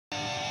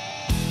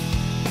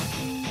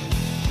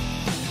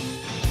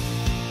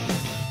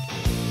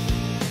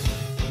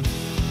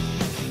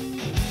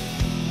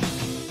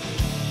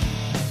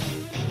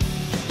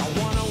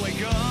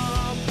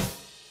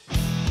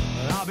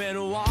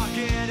been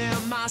walking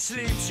in my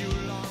sleep too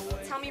long.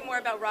 Tell me more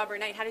about Robert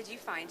Knight. How did you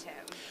find him?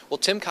 Well,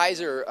 Tim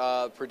Kaiser,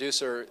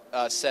 producer,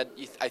 said,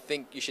 I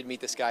think you should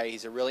meet this guy.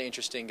 He's a really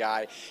interesting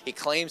guy. He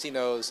claims he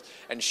knows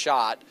and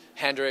shot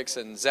Hendrix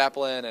and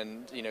Zeppelin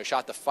and,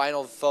 shot the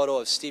final photo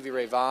of Stevie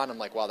Ray Vaughan. I'm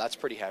like, wow, that's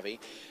pretty heavy.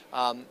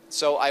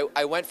 So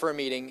I went for a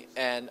meeting,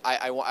 and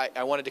I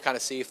wanted to kind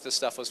of see if this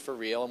stuff was for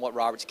real and what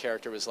Robert's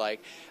character was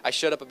like. I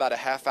showed up about a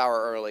half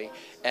hour early,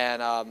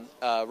 and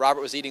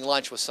Robert was eating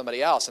lunch with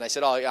somebody else, and I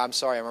said, oh, yeah, I'm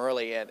sorry, I'm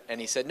early.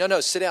 And he said, no,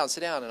 sit down.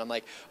 And I'm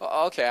like,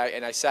 oh, okay.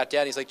 And I sat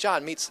down. He's like,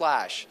 John, meet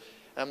Slash.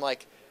 And I'm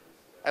like,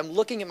 I'm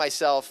looking at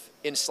myself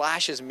in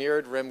Slash's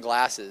mirrored rim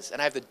glasses,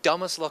 and I have the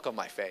dumbest look on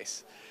my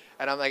face.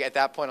 And I'm like, at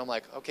that point, I'm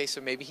like, okay,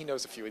 so maybe he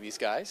knows a few of these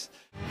guys.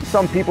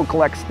 Some people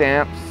collect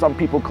stamps, some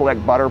people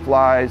collect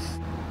butterflies.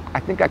 I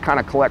think I kind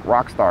of collect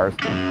rock stars.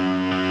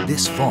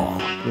 This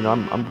fall,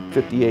 I'm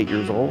 58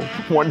 years old,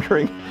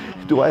 wondering,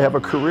 do I have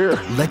a career?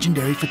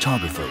 legendary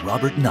photographer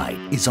Robert Knight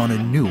is on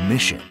a new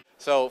mission.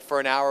 So for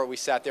an hour we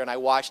sat there and I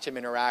watched him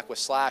interact with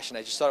Slash, and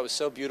I just thought it was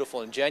so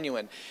beautiful and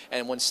genuine.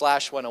 And when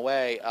Slash went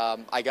away,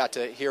 I got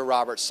to hear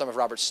some of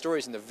Robert's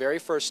stories, and the very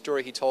first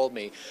story he told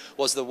me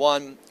was the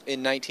one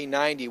in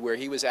 1990 where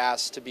he was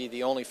asked to be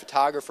the only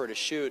photographer to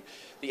shoot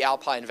the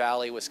Alpine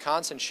Valley,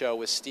 Wisconsin show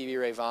with Stevie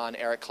Ray Vaughan,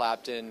 Eric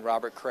Clapton,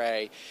 Robert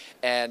Cray,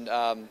 and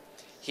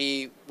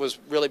he was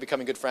really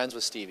becoming good friends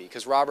with Stevie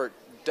because Robert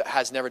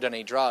has never done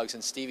any drugs,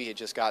 and Stevie had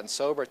just gotten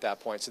sober at that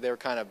point, so they were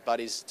kind of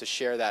buddies to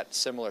share that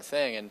similar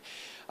thing.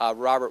 And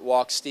Robert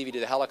walked Stevie to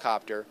the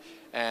helicopter,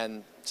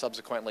 and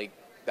subsequently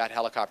that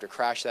helicopter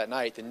crashed that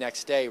night. The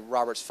next day,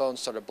 Robert's phone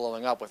started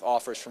blowing up with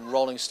offers from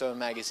Rolling Stone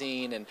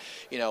magazine and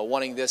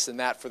wanting this and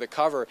that for the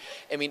cover.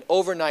 I mean,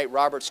 overnight,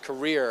 Robert's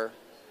career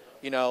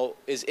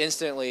is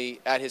instantly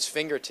at his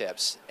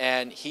fingertips,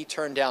 and he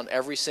turned down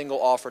every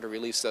single offer to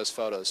release those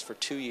photos for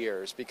 2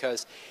 years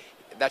because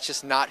that's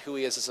just not who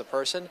he is as a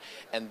person,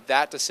 and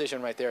that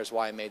decision right there is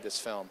why I made this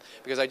film,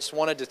 because I just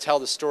wanted to tell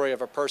the story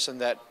of a person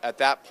that at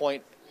that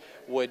point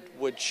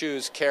would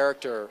choose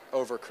character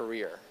over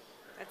career.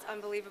 That's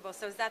unbelievable.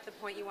 So is that the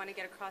point you want to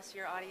get across to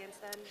your audience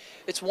then?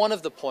 It's one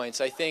of the points.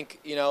 I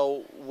think,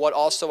 what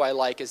also I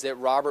like is that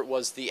Robert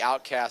was the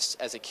outcast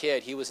as a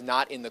kid. He was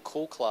not in the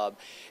cool club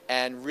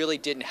and really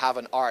didn't have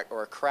an art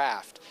or a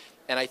craft.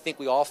 And I think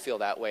we all feel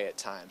that way at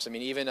times. I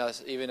mean, even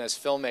as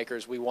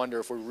filmmakers, we wonder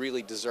if we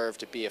really deserve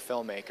to be a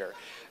filmmaker.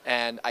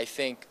 And I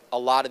think a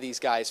lot of these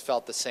guys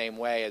felt the same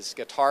way as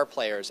guitar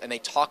players, and they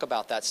talk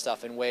about that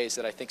stuff in ways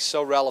that I think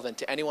so relevant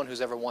to anyone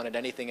who's ever wanted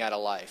anything out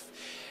of life.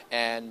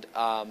 And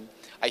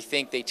I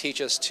think they teach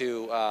us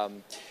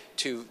to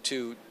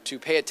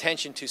pay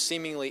attention to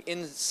seemingly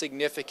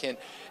insignificant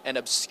and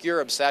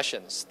obscure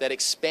obsessions that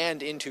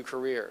expand into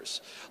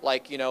careers.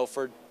 Like,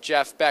 for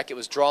Jeff Beck, it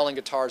was drawing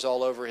guitars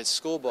all over his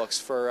school books.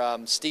 For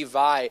Steve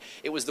Vai,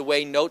 it was the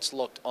way notes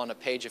looked on a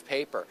page of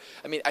paper.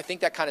 I mean, I think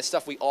that kind of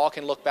stuff, we all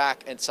can look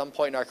back at some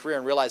point in our career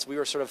and realize we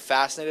were sort of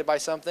fascinated by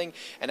something,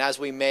 and as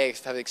we may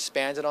have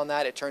expanded on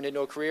that, it turned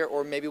into a career,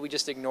 or maybe we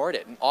just ignored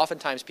it. And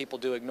oftentimes people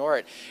do ignore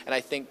it. And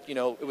I think,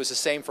 it was the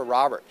same for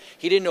Robert.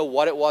 He didn't know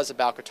what it was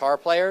about guitar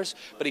players,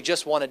 but he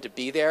just wanted to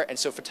be there, and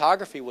so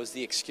photography was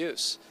the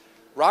excuse.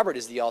 Robert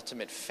is the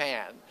ultimate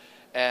fan,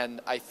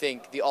 and I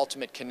think the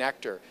ultimate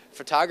connector.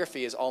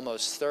 Photography is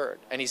almost third,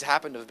 and he's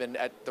happened to have been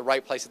at the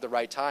right place at the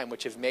right time,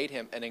 which have made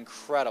him an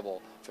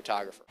incredible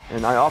photographer.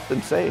 And I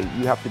often say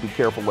you have to be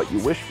careful what you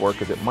wish for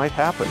because it might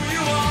happen.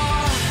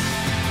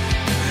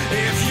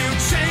 If you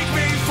take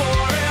me for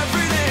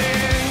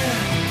everything,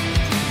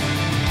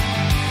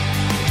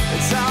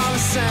 it's all the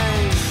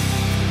same.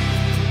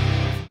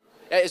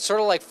 It's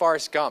sort of like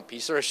Forrest Gump. He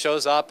sort of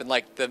shows up and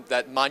like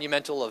that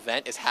monumental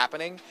event is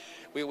happening.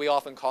 We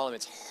often call him,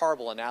 it's a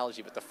horrible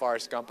analogy, but the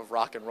Forrest Gump of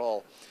rock and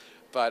roll.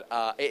 But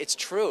it's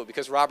true,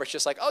 because Robert's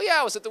just like, oh yeah,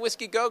 I was at the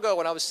Whiskey Go-Go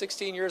when I was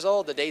 16 years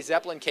old, the day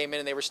Zeppelin came in,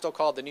 and they were still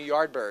called the New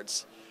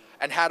Yardbirds,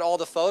 and had all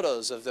the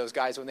photos of those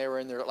guys when they were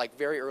in their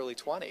very early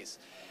 20s.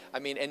 I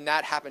mean, and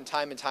that happened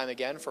time and time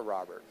again for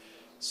Robert.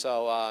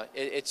 So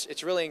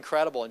it's really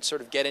incredible, and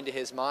sort of get into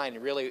his mind.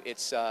 And really,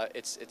 it's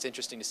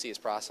interesting to see his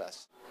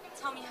process.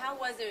 Tell me, how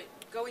was it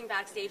going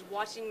backstage,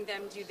 watching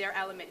them do their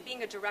element,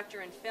 being a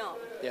director in film,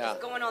 Yeah.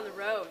 just going on the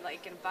road,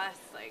 like in a bus,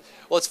 like?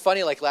 Well, it's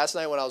funny, like last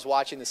night when I was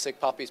watching the Sick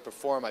Puppies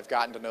perform, I've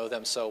gotten to know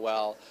them so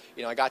well.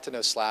 I got to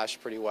know Slash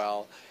pretty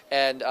well.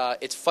 And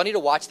it's funny to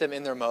watch them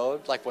in their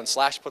mode. Like when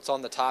Slash puts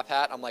on the top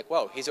hat, I'm like,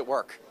 whoa, he's at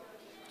work,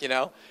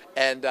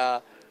 And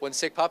when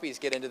Sick Puppies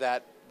get into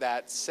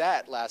that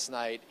set last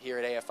night here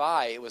at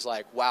AFI, it was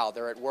like, wow,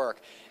 they're at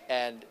work.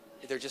 And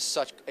they're just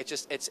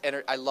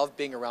I love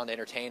being around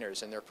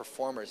entertainers and their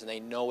performers, and they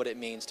know what it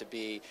means to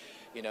be,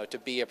 to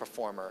be a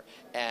performer.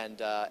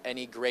 And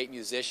any great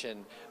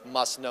musician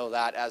must know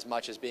that as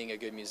much as being a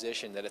good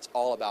musician, that it's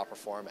all about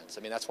performance.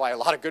 I mean, that's why a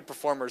lot of good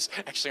performers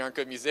actually aren't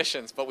good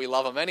musicians, but we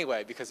love them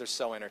anyway because they're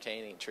so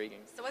entertaining, intriguing.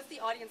 So what's the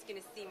audience going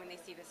to see when they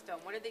see this film?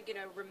 What are they going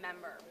to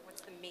remember?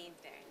 What's the main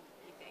thing,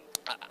 you think?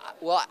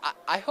 Well,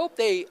 I hope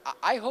they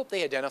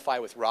identify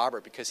with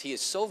Robert, because he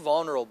is so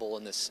vulnerable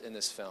in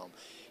this film.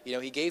 You know,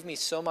 he gave me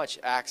so much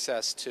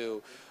access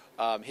to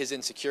his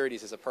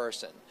insecurities as a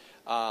person,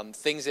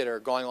 things that are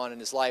going on in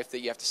his life that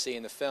you have to see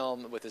in the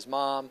film with his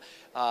mom,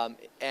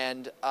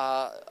 and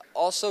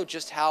also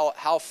just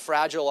how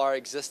fragile our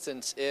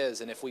existence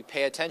is, and if we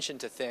pay attention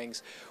to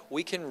things,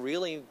 we can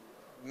really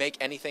make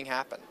anything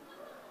happen.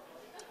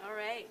 All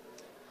right.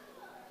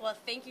 Well,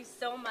 thank you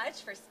so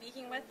much for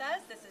speaking with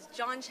us. This is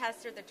John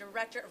Chester, the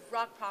director of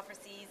Rock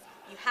Prophecies.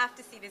 You have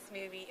to see this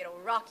movie. It'll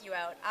rock you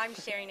out. I'm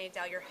Sherry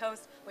Nadell, your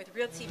host with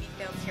Real TV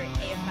Films here at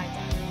AFI.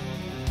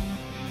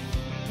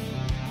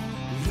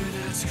 We're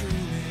not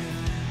screaming,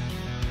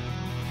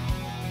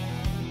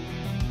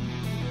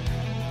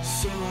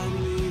 so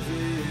I'm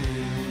leaving.